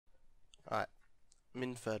Right, I'm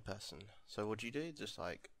in third person. So what do you do? Just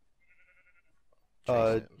like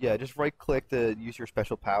chase him. Yeah, just right click to use your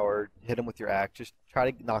special power, hit him with your axe, just try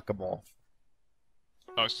to knock him off.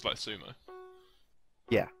 Oh, it's just like sumo.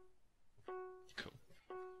 Yeah, Cool.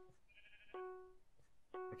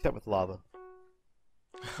 except with lava.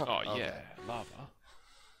 Oh Okay. yeah, lava.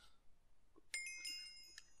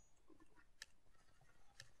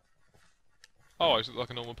 Oh, I just look like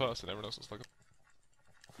a normal person. Everyone else looks like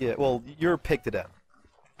a... Yeah, well, you're picked to death.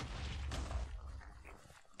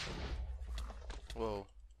 Whoa.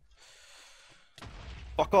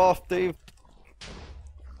 Fuck off, Dave.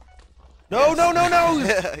 No, no, no, no!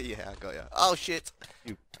 Yeah, I got you. Oh shit!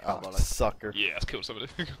 You Oh, bollocks. sucker. Yeah, it's killed somebody.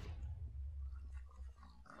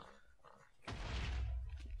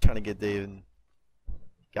 Trying to get Dave and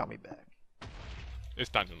got me back. It's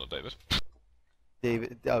Daniel, not David.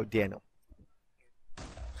 David, oh, Daniel.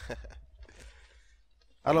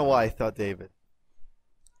 I don't know why I thought David.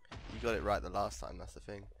 You got it right the last time. That's the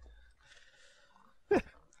thing.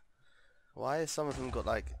 Why has some of them got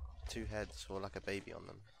like two heads or like a baby on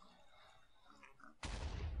them?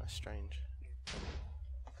 That's strange.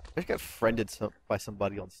 I just got friended by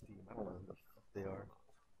somebody on Steam. I don't know who the fuck they are.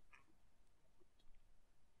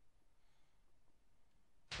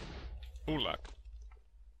 All lag.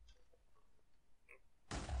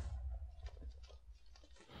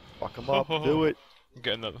 Fuck them up. Do it. I'm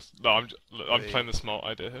getting that. No, I'm Wait. playing the smart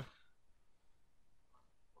idea here.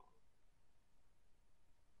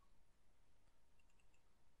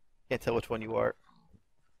 Can't tell which one you are.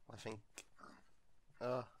 I think.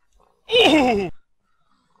 Oh!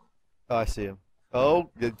 Oh, I see him. Oh,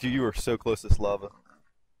 you were so close to this lava.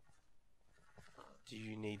 Do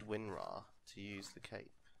you need WinRAR to use the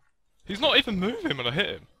cape? He's not even moving when I hit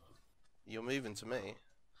him. You're moving to me.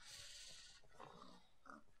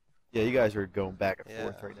 Yeah, you guys are going back and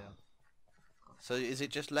forth Yeah. right now. So is it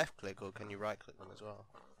just left click or can you right click them as well?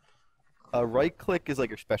 Right click is like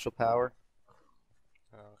your special power.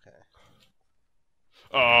 Oh, okay.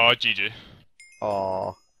 Oh, GG.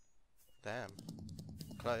 Aw. Damn.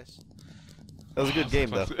 Close. That was a good game,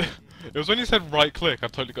 though. It was when you said right click, I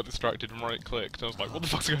totally got distracted and right clicked, and I was like, what the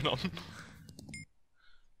fuck's going on?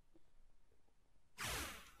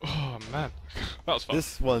 Oh man, that was fun.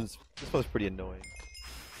 This one's pretty annoying.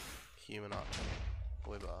 Human archer.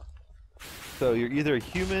 Wibber. So you're either a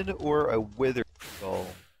human or a wither skull.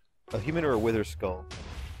 A human or a wither skull.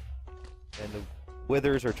 And the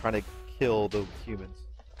withers are trying to kill the humans.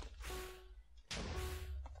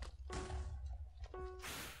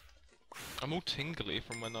 I'm all tingly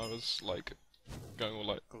from when I was like going all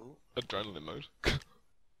like Ooh. adrenaline mode.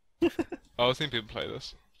 Oh, I've seen people play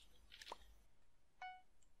this.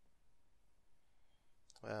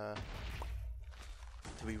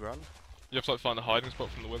 Do we run? You have to like find a hiding spot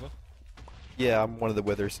from the wither. Yeah, I'm one of the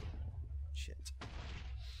withers. Shit.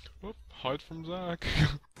 Whoop, hide from Zach.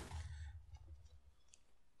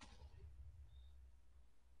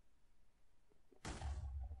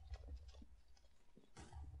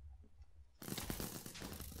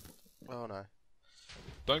 Oh no.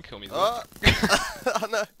 Don't kill me, Zach. Oh! Oh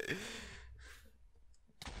no!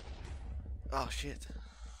 Oh shit.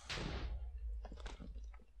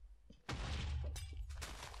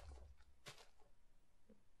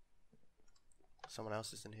 Someone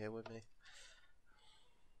else is in here with me.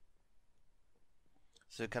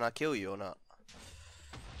 So can I kill you or not?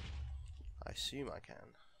 I assume I can.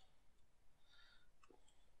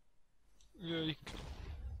 Yeah, you can kill him.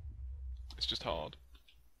 It's just hard.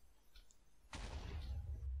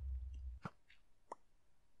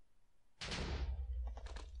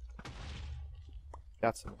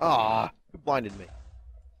 Got some. Ah! Who blinded me?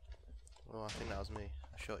 Oh, I think that was me.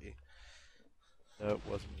 I shot you. No, it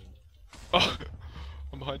wasn't me. Oh,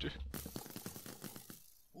 I'm behind you.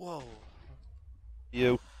 Whoa.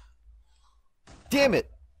 You. Damn it!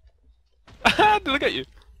 Did I get you?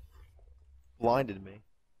 Blinded me.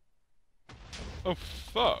 Oh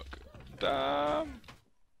fuck. Damn.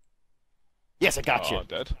 Yes, I got Oh, you.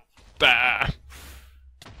 dead. Damn.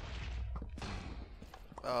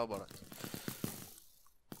 Oh, bollocks.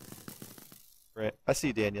 Right. I see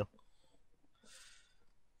you, Daniel.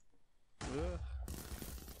 Ugh.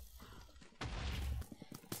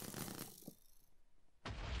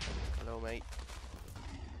 Hello, mate.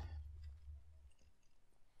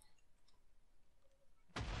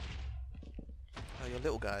 Oh, you're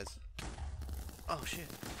little guys. Oh, shit.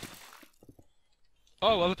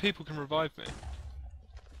 Oh, other people can revive me.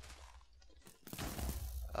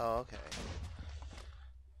 Oh, okay.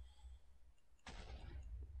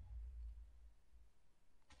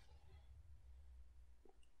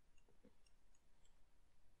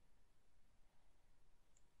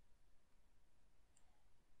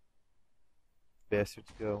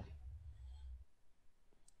 bastards go.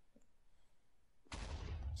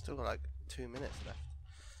 Still got like 2 minutes left.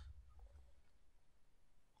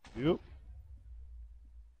 Yep.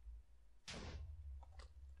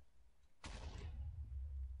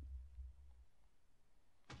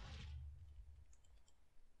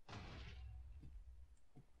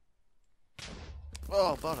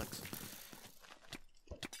 Oh, bollocks.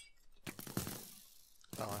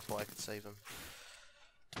 Oh, I thought I could save him.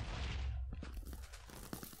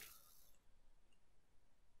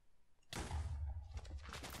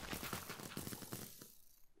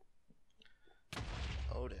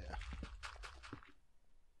 Oh dear.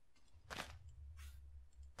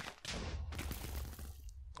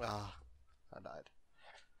 Ah, I died.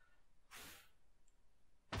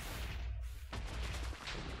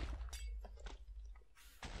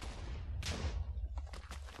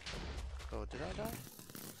 Oh, did I die?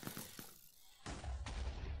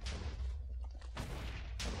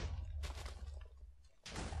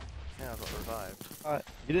 Yeah, I got revived.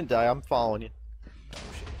 You didn't die. I'm following you. Oh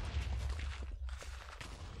shit.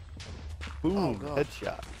 Boom. God.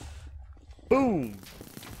 Headshot. Boom.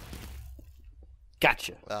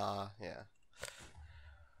 Gotcha. Yeah.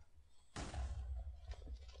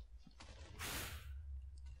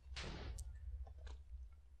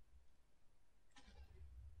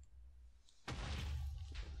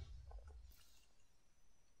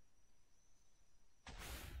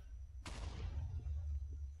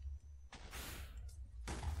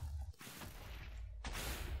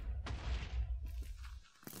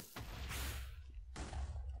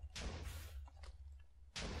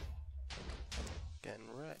 Getting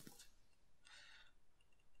wrecked.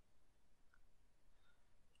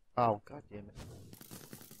 Oh, god damn it.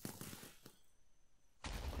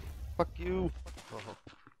 Fuck you. Oh.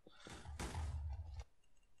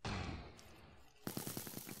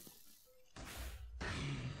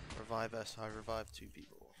 Revive us, I revived 2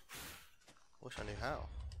 people. Wish I knew how.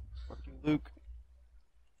 Fuck you, Luke.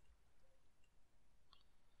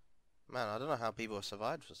 Man, I don't know how people have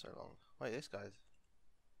survived for so long. Wait, this guy's...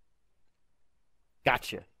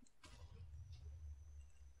 Gotcha.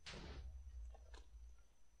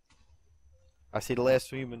 I see the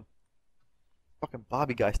last human. Fucking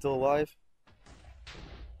Bobby guy still alive?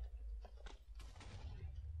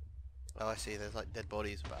 Oh, I see, there's like dead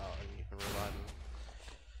bodies about and you can revive them.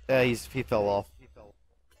 Yeah, he fell off.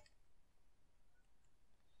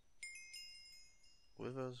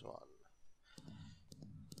 Withers 1.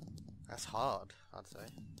 That's hard, I'd say,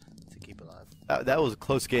 to keep alive. That was a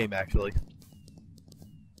close game, actually.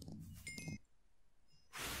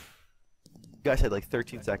 You guys had like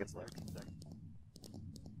 13 seconds left.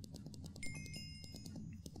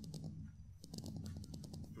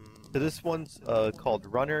 So this one's called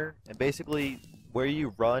Runner, and basically, where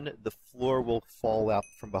you run, the floor will fall out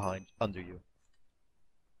from behind, under you.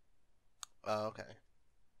 Oh, okay.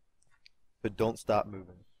 But don't stop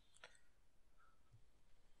moving.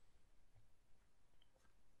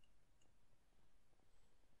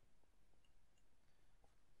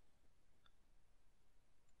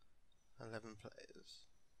 $11 players.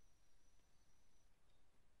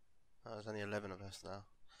 Oh, there's only 11 of us now.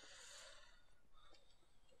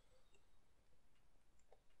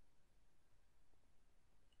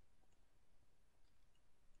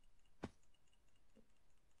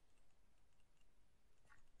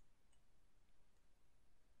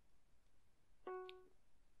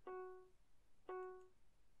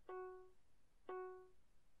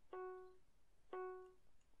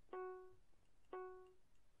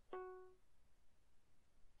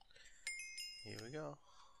 Here we go.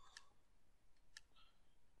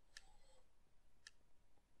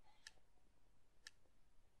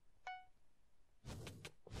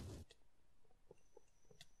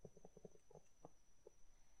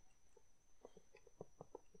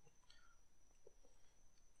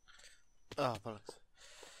 Oh, bollocks.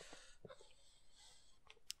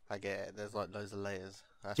 I get it. There's like loads of layers.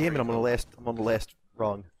 That's Damn it! pretty I'm cool. on the last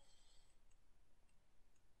rung.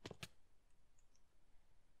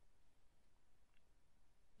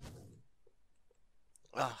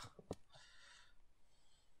 Ah.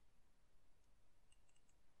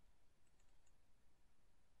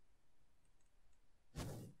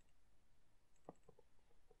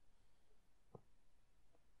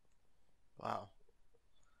 Wow.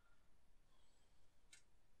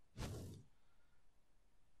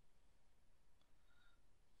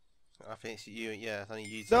 I think it's you. Yeah, it's only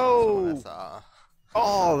you. No! That's,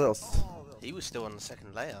 Oh, that was... he was still on the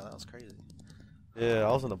second layer. That was crazy. Yeah,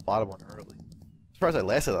 I was on the bottom one early. Surprised I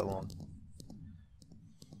lasted that long.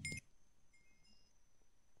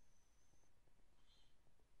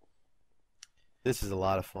 This is a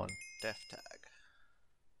lot of fun. Death tag.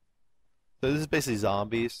 So this is basically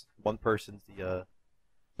zombies. One person's the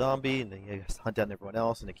zombie, and then you have to hunt down everyone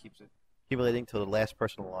else, and it keeps accumulating till the last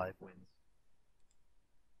person alive wins.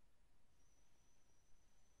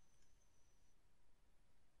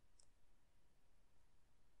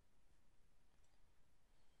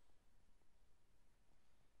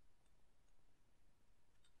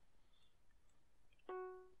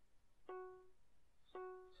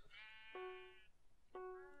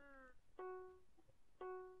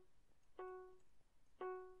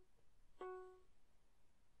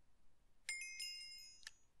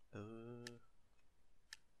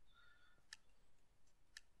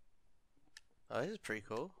 Oh, this is pretty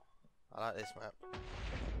cool. I like this map.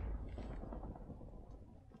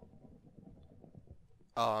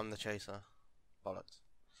 Oh, I'm the chaser. Bollocks.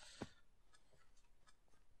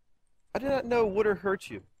 I did not know water hurt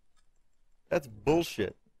you. That's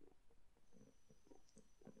bullshit.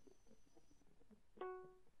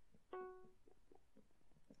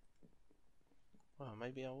 Well,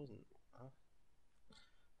 maybe I wasn't. Huh?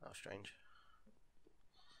 Oh, strange.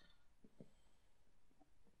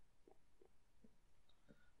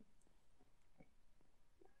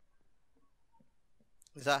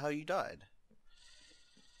 Is that how you died?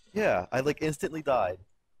 Yeah, I like instantly died.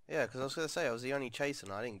 Yeah, because I was going to say, I was the only chaser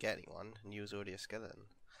and I didn't get anyone, and you was already a skeleton.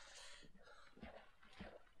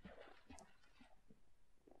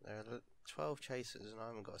 There are 12 chasers and I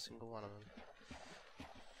haven't got a single one of them.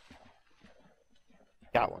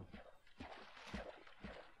 Got one.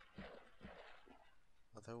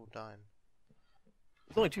 Oh, they're all dying.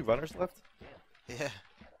 There's only 2 runners left? Yeah.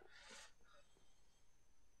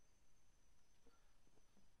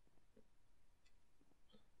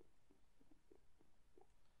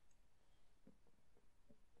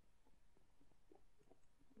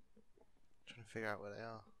 Trying to figure out where they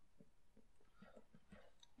are.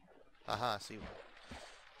 Aha, I see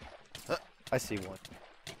one. I see one.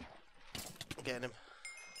 Getting him.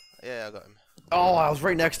 Yeah, I got him. Oh, I was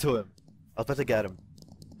right next to him. I was about to get him.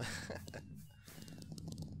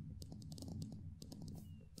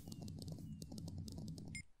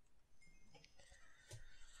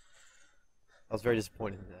 I was very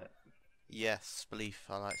disappointed in that. Yes, spleef.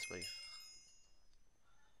 I like spleef.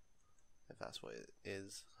 If that's what it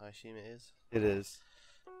is, I assume it is. It is.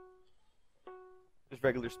 Just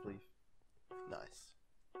regular spleef. Nice.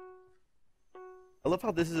 I love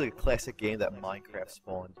how this is a classic game that Minecraft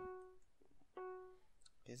spawned.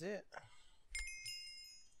 Is it?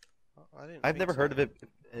 Oh, I didn't. I've think never so. heard of it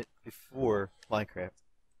before Minecraft.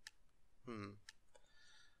 Hmm.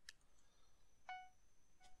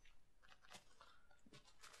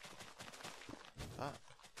 Ah.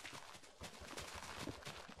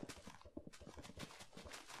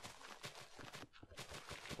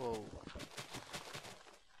 Whoa.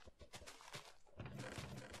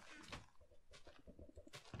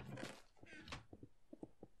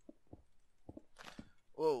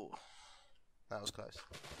 Whoa. That was close.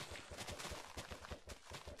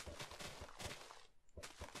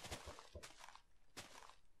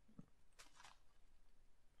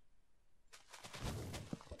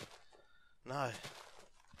 No.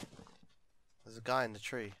 There's a guy in the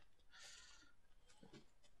tree.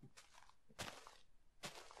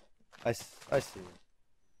 I see.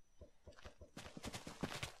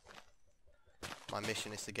 My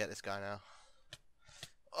mission is to get this guy now.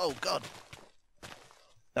 Oh god!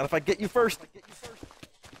 Not if I get you first.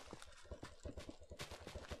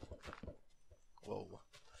 Whoa.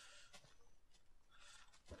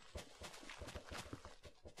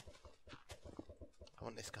 I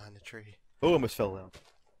want this guy in the tree. Oh, almost fell down.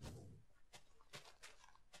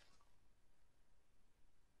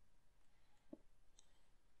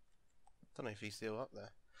 Don't know if he's still up there.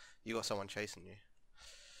 You got someone chasing you.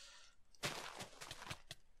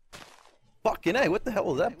 Fucking A, what the hell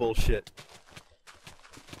was that bullshit?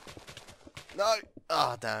 No!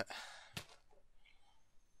 Ah, damn it.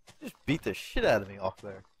 Just beat the shit out of me off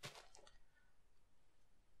there.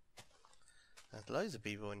 There's loads of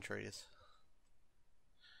people in trees.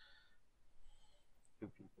 2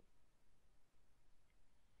 people.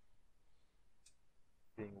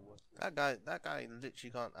 Being a wuss. That guy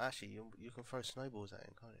literally can't. Actually, you can throw snowballs at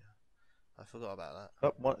him, can't you? I forgot about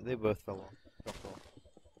that. Oh, they both fell off. Dropped off.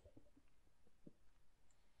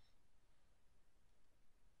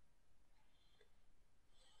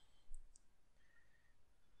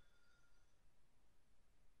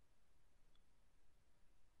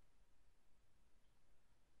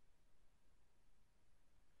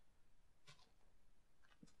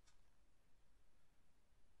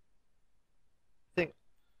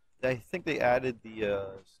 I think they added the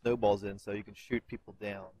snowballs in so you can shoot people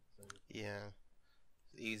down. So, Yeah,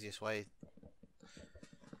 the easiest way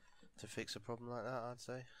to fix a problem like that, I'd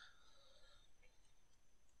say.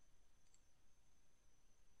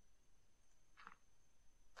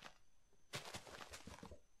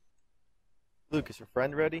 Luke, is your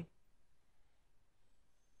friend ready?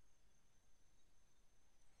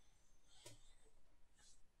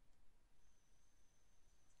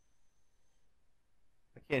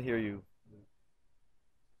 I can't hear you.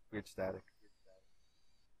 Weird static.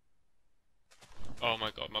 Oh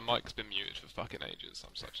my god, my mic's been muted for fucking ages.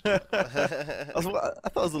 I'm such. I thought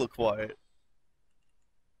it was a little quiet.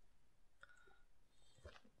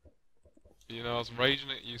 You know, I was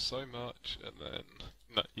raging at you so much, and then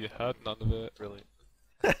no, you heard none of it. Really.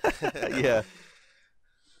 Yeah.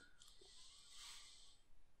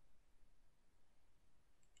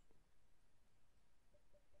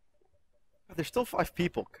 There's still 5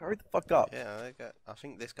 people. Hurry the fuck up. Yeah, I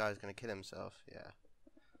think this guy's gonna kill himself. Yeah.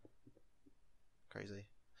 Crazy.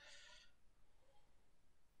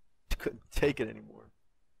 Couldn't take it anymore.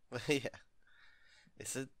 Yeah.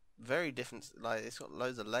 It's a very different. Like it's got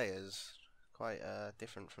loads of layers. Quite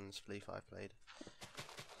different from the Spleef I played.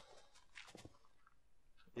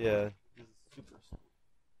 Yeah. This is super.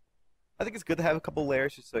 I think it's good to have a couple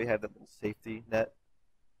layers just so you have that little safety net,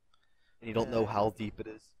 and you don't know Yeah. how deep it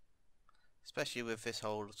is. Especially with this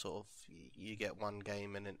whole sort of, you get one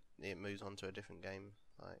game and it moves on to a different game.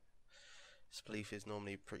 Like, Spleef is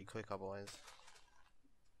normally pretty quick otherwise.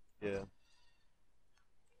 Yeah.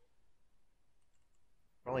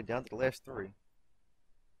 We're only down to the last 3.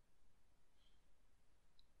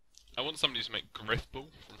 I want somebody to make Griffball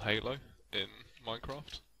from Halo in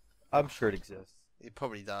Minecraft. I'm sure it exists. It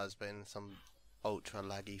probably does, but in some ultra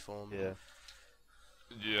laggy form. Yeah.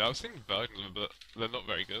 Yeah, I was thinking versions of it, but they're not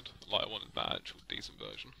very good. Like, I wanted that actual decent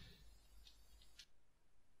version.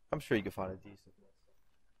 I'm sure you can find a decent one.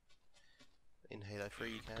 In Halo 3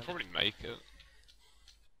 you I can. could probably make it.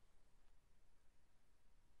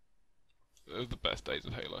 It was the best days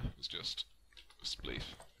of Halo. It was just Spleef.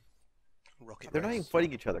 Rocket They're not even race.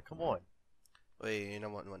 fighting each other. Come on. Wait, you know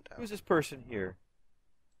what went down? Who's this person here?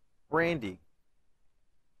 Brandy.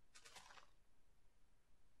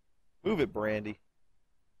 Move it, Brandy.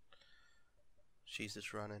 She's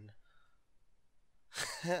just running.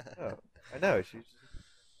 Oh, I know. She's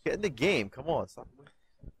get in the game. Come on, stop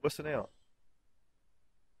whistling out.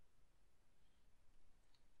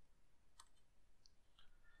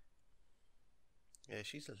 Yeah,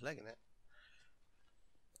 she's just legging it.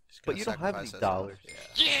 She's But gonna you don't have sacrifice any herself, dollars.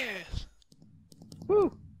 Yeah. Yes!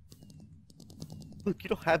 Woo! Look, you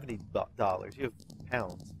don't have any dollars. You have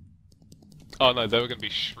pounds. Oh no, they were gonna be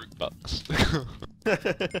shroot bucks.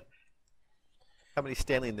 How many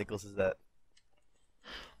Stanley nickels is that?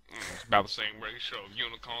 It's about the same ratio of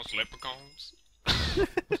unicorns, leprechauns.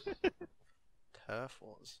 Turf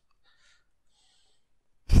Wars.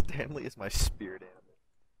 Stanley is my spirit animal.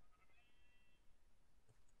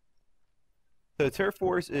 So Turf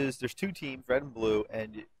Wars is there's 2 teams, red and blue,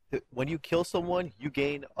 and when you kill someone, you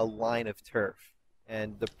gain a line of turf.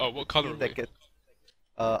 And the Oh, what colour team are that we? gets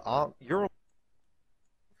you're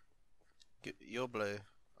You're blue.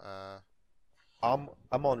 I'm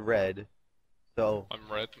on red. So I'm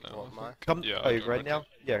red now. What I am I? think. come. Yeah, Oh, I'm you're doing red now. too.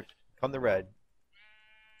 Yeah, come to red.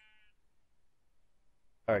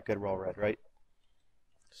 All right, good. We're all red, right?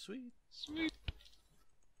 Sweet. Sweet.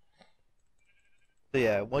 So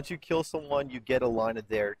yeah, once you kill someone, you get a line of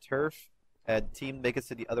their turf, and team make it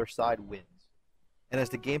to the other side wins. And as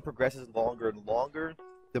the game progresses longer and longer,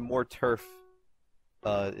 the more turf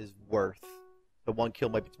is worth. So 1 kill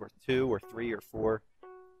might be worth 2 or 3 or 4.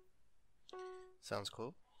 Sounds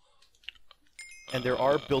cool. And there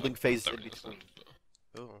are building phases don't in really between. understand,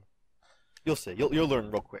 but- Ooh. You'll see. You'll learn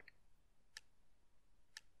real quick.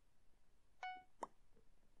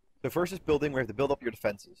 So first is building, where you have to build up your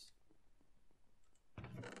defenses.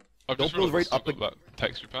 I've Don't just build realised right I've up still got that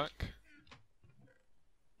texture pack.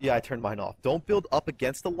 Yeah, I turned mine off. Don't build up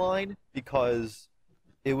against the line because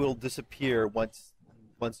it will disappear once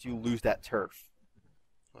you lose that turf.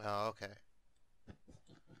 Oh, okay.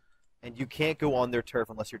 And you can't go on their turf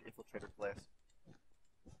unless you're an infiltrator class.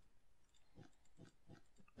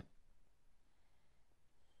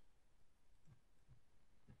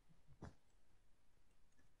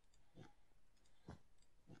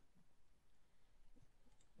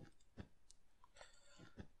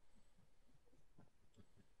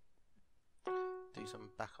 Do some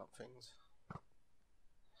backup things.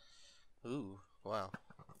 Ooh, wow.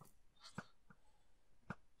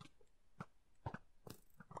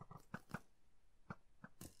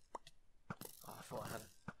 Oh, I thought I had it.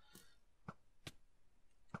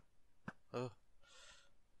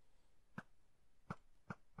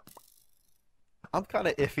 I'm kind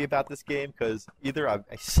of iffy about this game because either I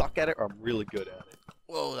suck at it or I'm really good at it.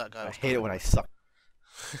 Whoa, that guy I was hate it when I suck.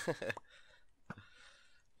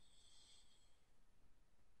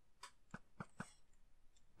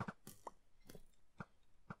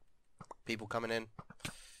 People coming in.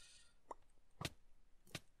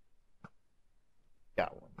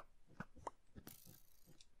 Got one.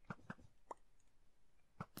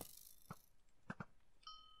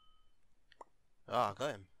 Ah,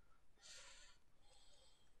 got him.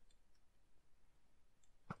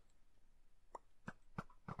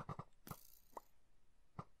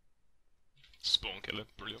 Spawn killer,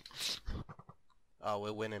 brilliant. Oh,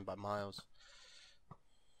 we're winning by miles.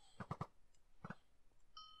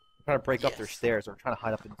 I'm trying to break up their Yes. stairs or trying to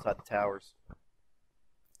hide up inside the towers.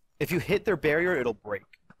 If you hit their barrier, it'll break.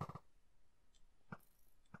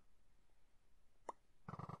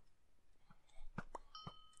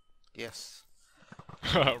 Yes.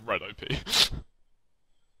 Red OP.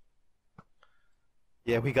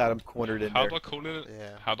 Yeah, we got him cornered in How there. do I call in?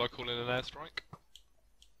 Yeah. How do I call in an airstrike?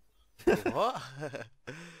 What?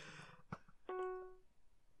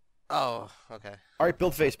 Oh, okay. All right,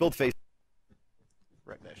 build face, build face.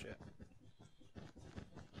 Wreck that shit.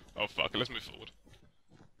 Oh fuck it, let's move forward.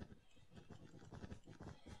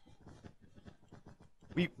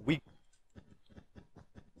 We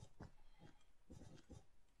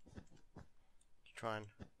Trying.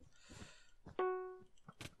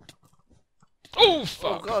 Oh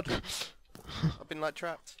fuck! Oh god! I've been like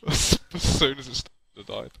trapped. As soon as it started,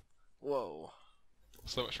 I died. Whoa.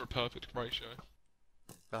 So much for a perfect ratio.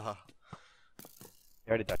 Ah. You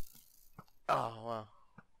already died. Oh wow.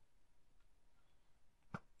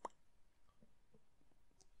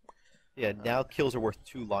 Yeah, now kills are worth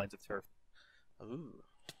 2 lines of turf. Ooh.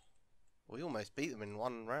 We almost beat them in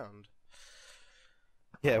one round.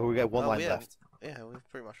 Yeah, we got 1 Oh, line yeah. left. Yeah, we've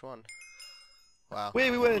pretty much won. Wow. Wait,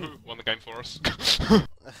 we win! Won the game for us.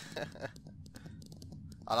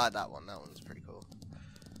 I like that one. That one's pretty cool.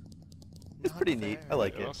 It's Not pretty neat. I fair.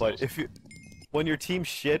 like Yeah, it. that's But awesome. if you, when your team's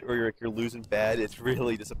shit or you're losing bad, it's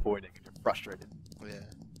really disappointing and you're frustrated. Yeah.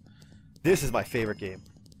 This is my favorite game.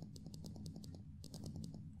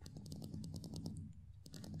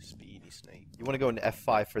 Speedy Snake. You want to go into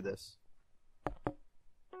F5 for this.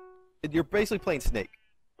 You're basically playing Snake.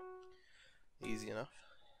 Easy enough.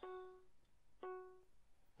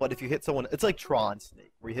 But if you hit someone, it's like Tron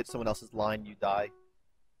Snake, where you hit someone else's line, you die.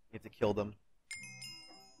 You have to kill them.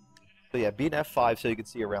 So yeah, be an F5 so you can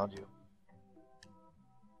see around you.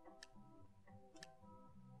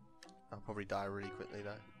 I'll probably die really quickly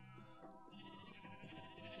though.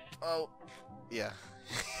 Oh, yeah.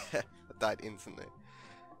 I died instantly.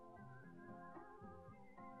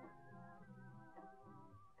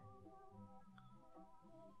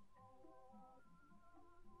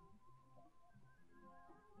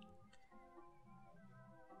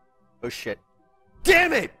 Oh shit.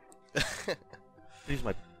 Damn it! Use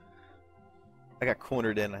my... I got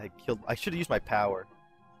cornered in. I should have used my power.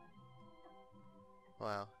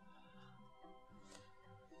 Wow.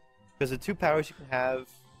 Because the 2 powers you can have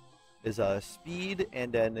is speed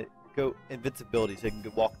and then go invincibility, so you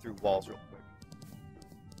can walk through walls real quick.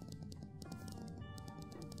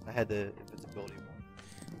 I had the invincibility one.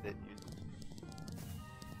 Didn't use it.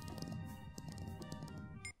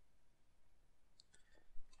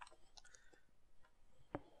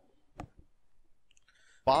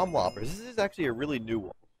 Bomb loppers. This is actually a really new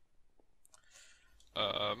one.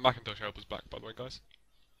 Macintosh help us back, by the way, guys.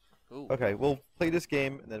 Ooh. Okay, we'll play this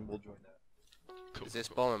game and then we'll join that. Cool. Is this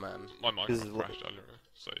cool. Bomberman? My mic This is crashed earlier,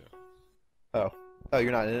 so yeah. Oh,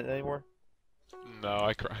 you're not in it anymore? Oh. No,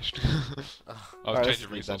 I crashed. I was Alright, let's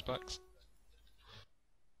changing leave then. resource packs.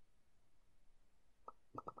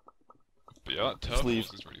 But yeah, that turn leave.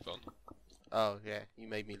 wars is really fun. Oh yeah, you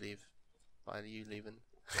made me leave. By you leaving.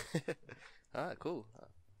 Alright, cool.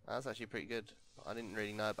 That's actually pretty good. I didn't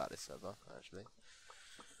really know about this server, actually.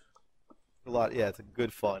 Yeah, it's a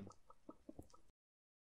good fun.